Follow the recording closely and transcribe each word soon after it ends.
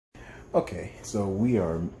Okay, so we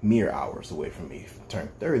are mere hours away from me turning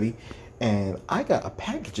 30, and I got a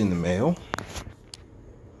package in the mail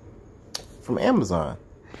from Amazon.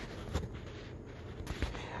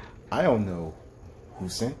 I don't know who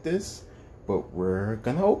sent this, but we're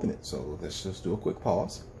gonna open it. So let's just do a quick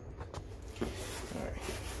pause. All right,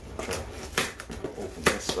 try to open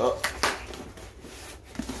this up.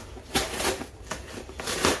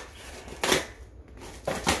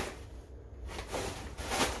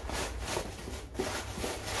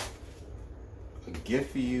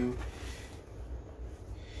 Gift for you.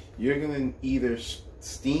 You're gonna either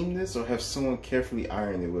steam this or have someone carefully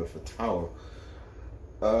iron it with a towel.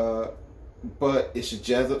 But it should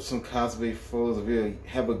jazz up some cosplay photos of you.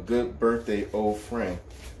 Have a good birthday, old friend,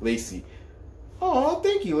 Lacey. Oh,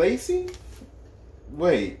 thank you, Lacey.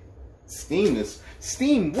 Wait, steam this?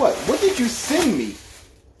 Steam what? What did you send me?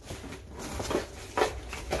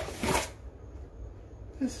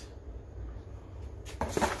 This.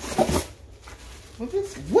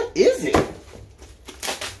 What is it?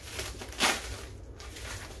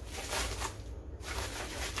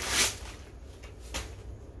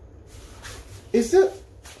 Is it?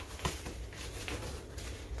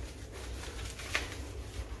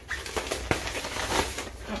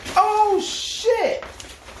 Oh shit!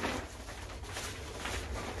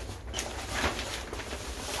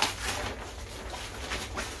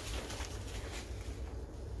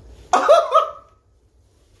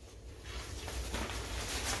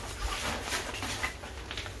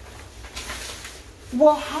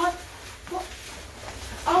 Well,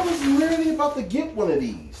 I was literally about to get one of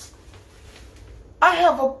these. I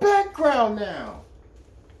have a background now.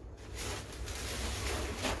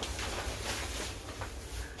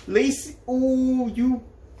 Lacey, ooh, you.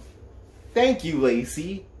 Thank you,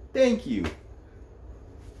 Lacey. Thank you.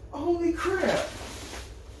 Holy crap.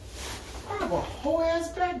 I have a whole ass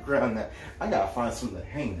background now. I gotta find something to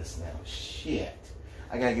hang this now. Shit.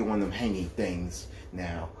 I gotta get one of them hanging things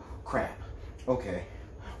now. Crap. Okay,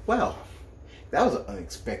 well, that was an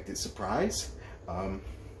unexpected surprise. I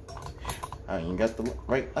ain't got the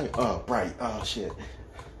right. Oh, bright. Oh shit.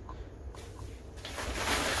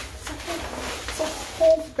 It's a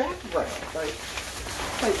whole background. Like,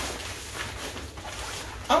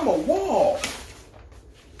 I'm a wall.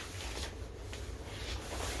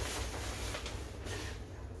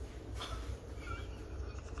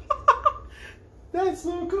 That's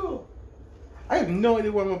so cool. I have no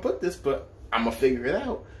idea where I'm gonna put this, but I'm gonna figure it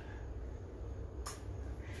out.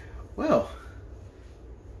 Well,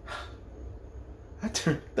 I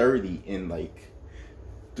turned 30 in like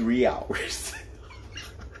 3 hours.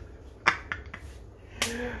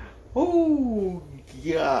 Oh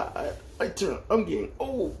yeah, I'm getting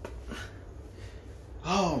old.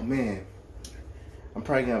 Oh man, I'm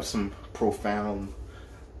probably gonna have some profound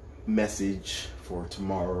message for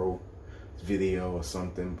tomorrow's video or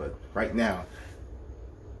something, but right now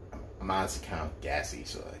I'm honestly kind of gassy,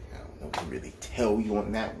 so I don't know what to really tell you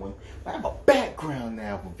on that one. But I have a background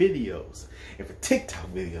now for videos and for TikTok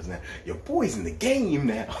videos now. Your boy's in the game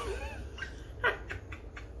now.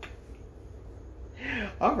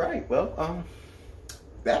 All right, well, on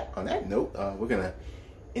that note, we're gonna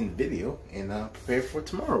end the video and prepare for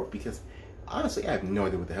tomorrow, because honestly, I have no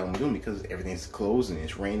idea what the hell I'm doing, because everything's closed and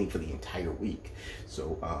it's raining for the entire week.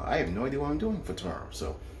 So I have no idea what I'm doing for tomorrow.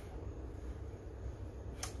 So.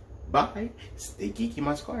 Bye. Stay geeky,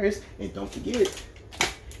 my squires, and don't forget,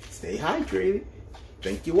 stay hydrated.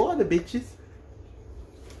 Drink your water, bitches.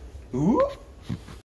 Ooh.